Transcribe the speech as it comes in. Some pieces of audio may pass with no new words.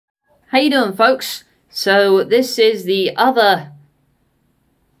How you doing, folks? So this is the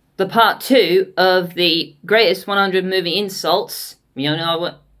part 2 of the greatest 100 movie insults. You know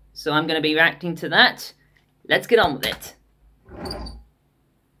what? So I'm going to be reacting to that. Let's get on with it.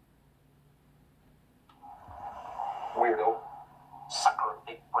 Weirdo. Sucker of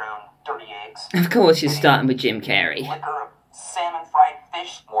big brown dirty eggs. Of course you're starting with Jim Carrey. Liquor of salmon fried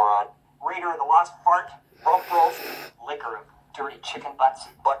fish. Moron. Raider of the lost fart. Rump roast. Liquor of dirty chicken butts.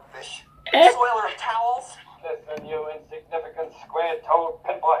 Buttfish. Soiler of towels. Listen, you insignificant square-toed,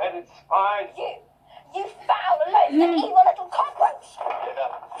 pimple-headed spies. You foul-legged evil little cockroach. Get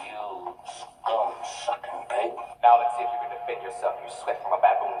up, you scum-sucking pig. Now let's see if you can defend yourself, you sweat from a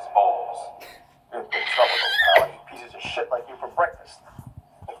baboon's balls. You're in big trouble, though, pal. I eat pieces of shit like you for breakfast.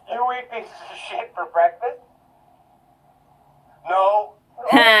 You eat pieces of shit for breakfast? No.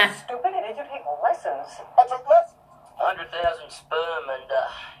 Stupid idiot, you take lessons. I took lessons. 100,000 sperm and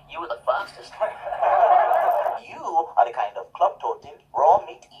you were the fastest. You are the kind of club-toting, raw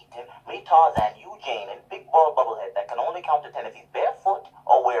meat-eating, me-Tarzan, you-Jane, and big-ball bubblehead that can only count to 10 if he's barefoot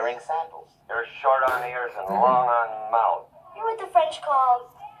or wearing sandals. You're short on ears and long on mouth. You're what the French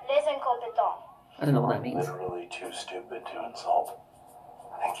call les incompetents. I don't know what that means. Literally too stupid to insult.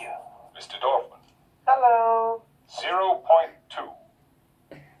 Thank you. Mr. Dorfman. Hello. 0.2.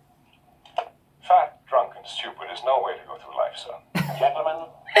 Fat, drunk, and stupid is no way to go through life, son. Gentlemen,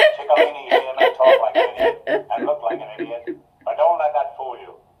 Ciccolini here may talk like an idiot and look like an idiot, but don't let that fool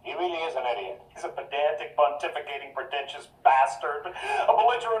you. He really is an idiot. He's a pedantic, pontificating, pretentious bastard, a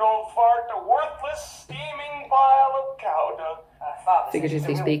belligerent old fart, a worthless, steaming pile of cow dung.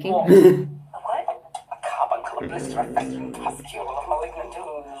 Figuratively speaking. What? A carbuncle, a blister, a festering pustule of malignant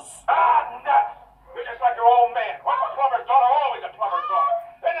ooze. Ah, nut! You're just like your old man. What's a plumber's daughter? Always a plumber's daughter.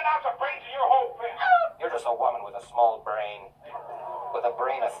 In and out the brains of your whole family. You're just a woman with a small brain. With a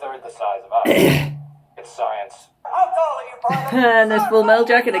brain a third the size of ours. It's science. How tall are you, brother? And there's Full Metal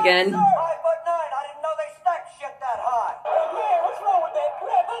Jacket again. 5'9". I didn't know they stacked shit that high. Hey, man, what's wrong with that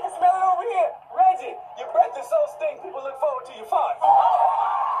crap? I can smell it over here. Reggie, your breath is so stink. People look forward to your fart.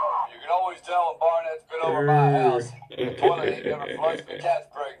 You can always tell when Barnett's been over my house. The toilet ain't never flushed, the cat's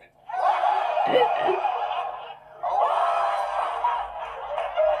pregnant.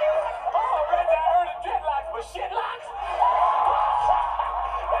 Shitlocks! That's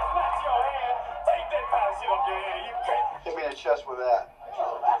not your hand. Take that parachute off your head. You can't. Hit me in the chest with that.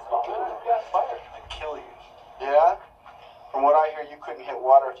 I'd kill you. Yeah? From what I hear, you couldn't hit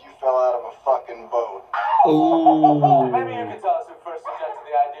water if you fell out of a fucking boat. Ooh. Maybe you could tell us who first suggested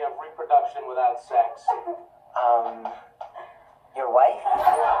the idea of reproduction without sex. Your wife?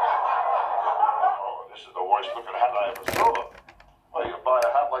 Oh, this is the worst looking hat I ever saw. Well, you buy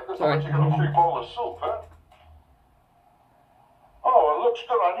a hat like this, Sorry. I bet you get a free bowl of soup, huh? Oh, it looks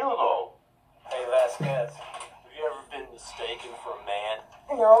good on you, though. Hey, Vasquez, have you ever been mistaken for a man?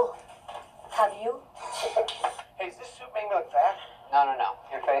 No. Have you? Hey, does this suit make me look fat? No.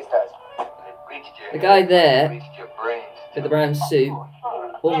 Your face does. It reached your The guy head, there, it reached your brains. with the brown suit,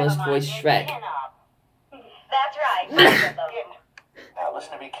 almost voiced Shrek. That's right. Now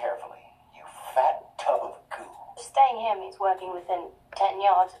listen to me carefully, you fat tub of goo. Staying here means working within 10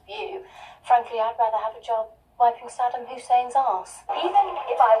 yards of you. Frankly, I'd rather have a job wiping Saddam Hussein's ass. Even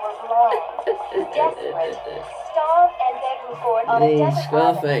if I were blind, desperate, starved and begging for it on a Hey, desert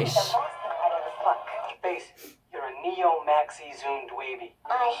Scarface. island, the last thing I'd ever fuck. Base, you're a neo-maxi zoomed dweeby.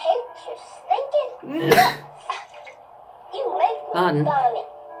 I hate you stinking. You make me Pardon? vomit.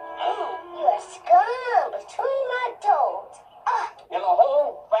 You're a scum between my toes. In the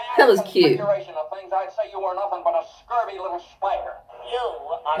whole vast That was cute. configuration of things, I'd say you were nothing but a scurvy little spider. You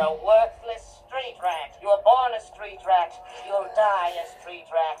are a worthless street rat. You were born a street rat. You'll die a street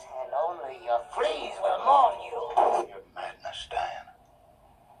rat. And only your fleas will mourn you. You're madness, Diane.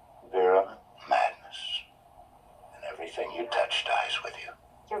 Vera, madness. And everything you touch dies with you.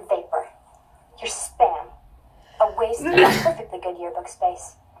 You're vapor. You're spam. A waste of perfectly good yearbook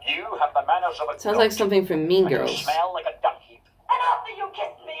space. You have the manners of a Sounds like something from Mean Girls. smell like a dung heap. And after you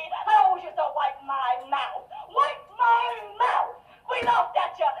kissed me, I always used to wipe my mouth. Wipe my mouth! We laughed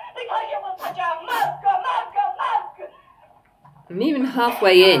at you because you were such a mug. I'm even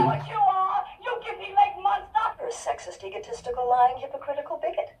halfway in. What you are, you give me leg monster. You're a sexist, egotistical, lying, hypocritical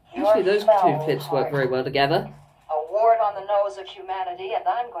bigot. Actually, those two clips work very well together. A wart on the nose of humanity, and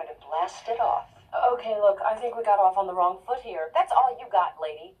I'm going to blast it off. Okay, look, I think we got off on the wrong foot here. That's all you got,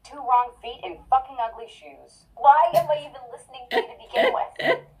 lady. 2 wrong feet in fucking ugly shoes. Why am I even listening to you to begin with?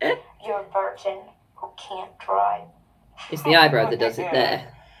 You're a virgin who can't drive. It's the eyebrow that does it there.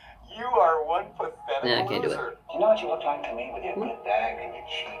 You are one pathetic Nah, I can't do it. loser. You know what you look like to me with your good bag and your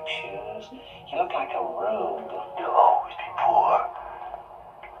cheap shoes? clothes, you look like a rogue. You'll always be poor.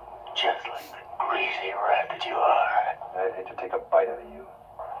 Just like the greasy rat that you are. I'd hate to take a bite out of you.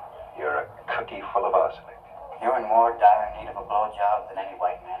 You're a cookie full of arsenic. You're in more dire need of a blowjob than any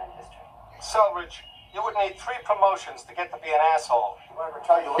white man in history. Selridge, you would need 3 promotions to get to be an asshole. Did I ever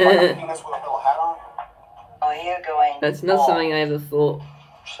tell you look like a penis with a little hat on? Oh, you're going. That's not something I ever thought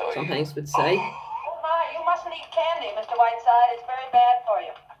So Tom Hanks would say. Oh my, you mustn't eat candy, Mr. Whiteside. It's very bad for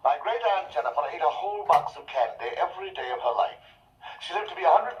you. my great aunt Jennifer ate a whole box of candy every day of her life. She lived to be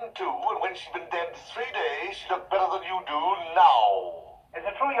 102, and when she'd been dead 3 days, she looked better than you do now. Is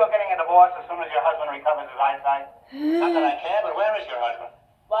it true you're getting a divorce as soon as your husband recovers his eyesight? Not that I care, but where is your husband?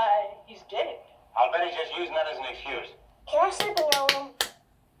 Why, he's dead. I'll bet he's just using that as an excuse. Can I sleep in your room?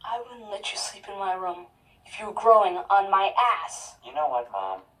 I wouldn't let you sleep in my room if you were growing on my ass. You know what,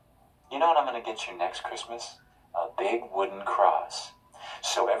 Mom? You know what I'm gonna get you next Christmas? A big wooden cross.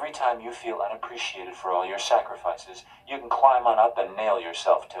 So every time you feel unappreciated for all your sacrifices, you can climb on up and nail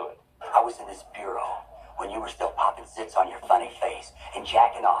yourself to it. I was in this bureau when you were still popping zits on your funny face and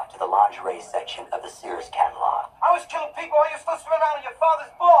jacking off to the lingerie section of the Sears catalog. I was killing people while you still swimming out of your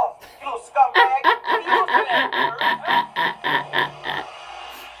father's balls, you little scumbag.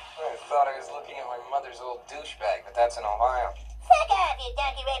 I thought I was looking at my mother's old douchebag, but that's in Ohio. Fuck off, you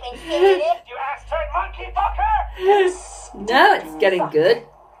donkey raping shit. You ass-turd monkey fucker! Now it's getting good.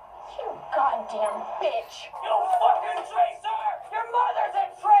 You goddamn bitch. You fucking tracer! Your mother's a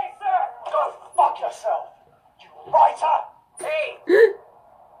tracer! Go fuck yourself! You writer! Hey!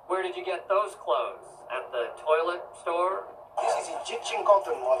 Where did you get those clothes? At the toilet store? This is Egyptian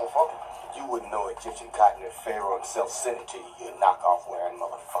cotton, motherfucker. You wouldn't know Egyptian cotton if Pharaoh himself sent it to you, you knockoff wearing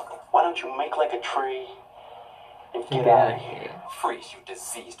motherfucker. Why don't you make like a tree and get out of here? Freeze, you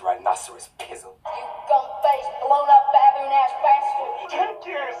diseased rhinoceros pizzle. You gum-faced, blown-up baboon-ass bastard. Take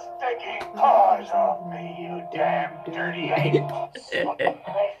your sticky paws off me, you damn dirty ape! My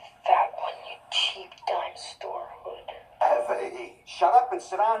fat one, you cheap dime store hood. Hey, shut up and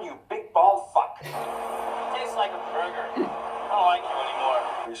sit down, you big bald fuck. Tastes like a burger. I don't like you anymore.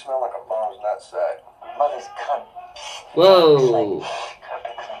 You smell like a mom's nutsack. Mother's cunt. Whoa.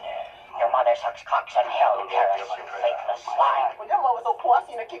 Carpet cleaner. Your mother sucks cocks in hell, Paris, you faithless swine. When your mom was so poor, I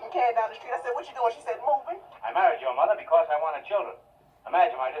seen her kicking can down the street. I said, what you doing? She said, moving. I married your mother because I wanted children.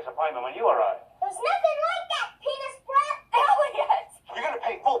 Imagine my disappointment when you arrived. There's nothing like that, penis breath. Elliot! You're gonna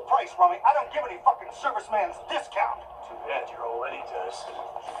pay full price, Rummy. I don't give any fucking serviceman's discount. Too bad your old lady does.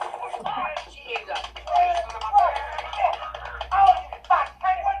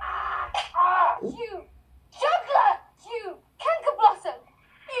 You juggler! You canker blossom!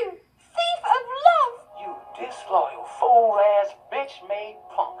 You thief of love! You disloyal, fool-ass, bitch-made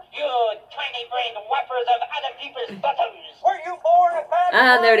punk. You tiny-brained wipers of other people's buttons. Were you born a bad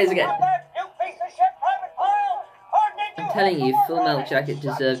Ah, there it is again. You piece of shit, private clown! I'm telling you, Full Metal Jacket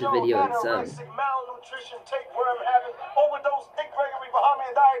deserves a video of its own. Malnutrition, tapeworm having, overdose, Dick Gregory,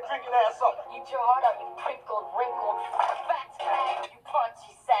 Bahamian diet drinking ass up. Eat your heart out, you crinkled, wrinkled, fat hag, you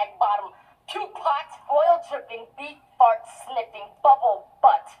paunchy sag bottom, puke pot, oil dripping, beef fart sniffing, bubble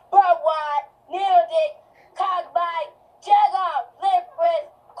butt. Bud wide, needle dick, cock bite, jug off, lip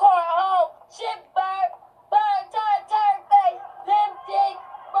wrist, cornhole, chip bird, bird turn face, limp dick,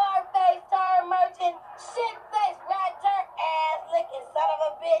 bar face, turn merchant, shit face, rat turn ass licking son of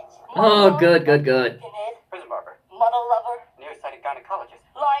a bitch. Oh, good, good, good. Prison barber. Mother lover, Nearsighted gynecologist.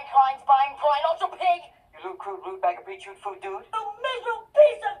 lying crimes, buying brine, ultra pig. You little crude rude bag of pre-chewed food dude. You miserable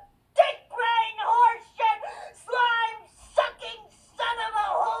piece of dick brain horse shit, slime sucking son of a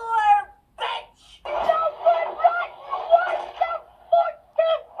whore bitch. Don't put right, what the fuck,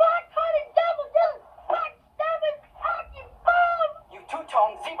 the fuck, honey, double do, fuck, seven, hockey bomb. You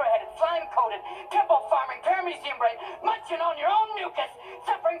two-tone, zebra-headed, slime-coated, temple farming, bear museum bred, munching on your own mucus,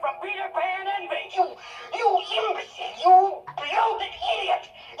 suffering from Peter Pan envy. You imbecile, you bloated idiot,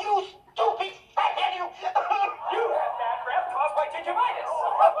 you stupid fat you. You have bad breath caused by gingivitis.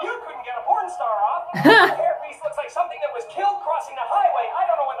 You couldn't get a porn star off. Your hairpiece looks like something that was killed crossing the highway. I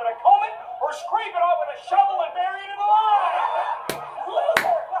don't know whether to comb it or scrape it off with a shovel and bury it in the line.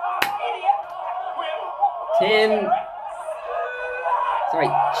 Loser! Idiot! Tim. Sorry,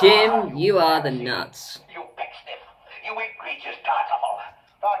 Jim, you are the nuts. You pecksniff, you egregious dartable.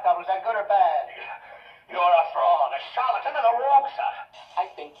 Doctor, was that good or bad? You're a fraud, a charlatan, and a rogue, sir.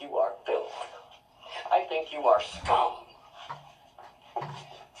 I think you are filth. I think you are scum.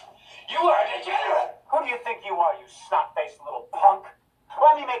 You are a degenerate. Who do you think you are, you snot-faced little punk?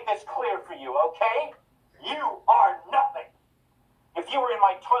 Let me make this clear for you, okay? You are nothing. If you were in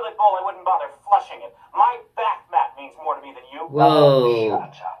my toilet bowl, I wouldn't bother flushing it. My bath mat means more to me than you. Whoa.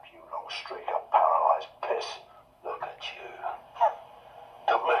 Shut up, you little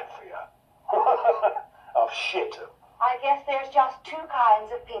there's just two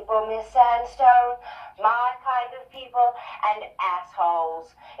kinds of people, Miss Sandstone. My kind of people and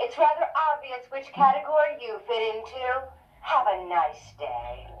assholes. It's rather obvious which category you fit into. Have a nice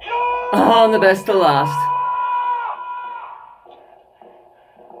day. Oh, and the best to last.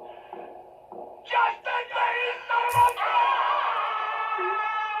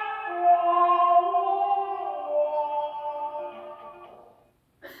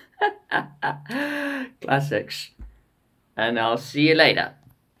 Classics. And I'll see you later.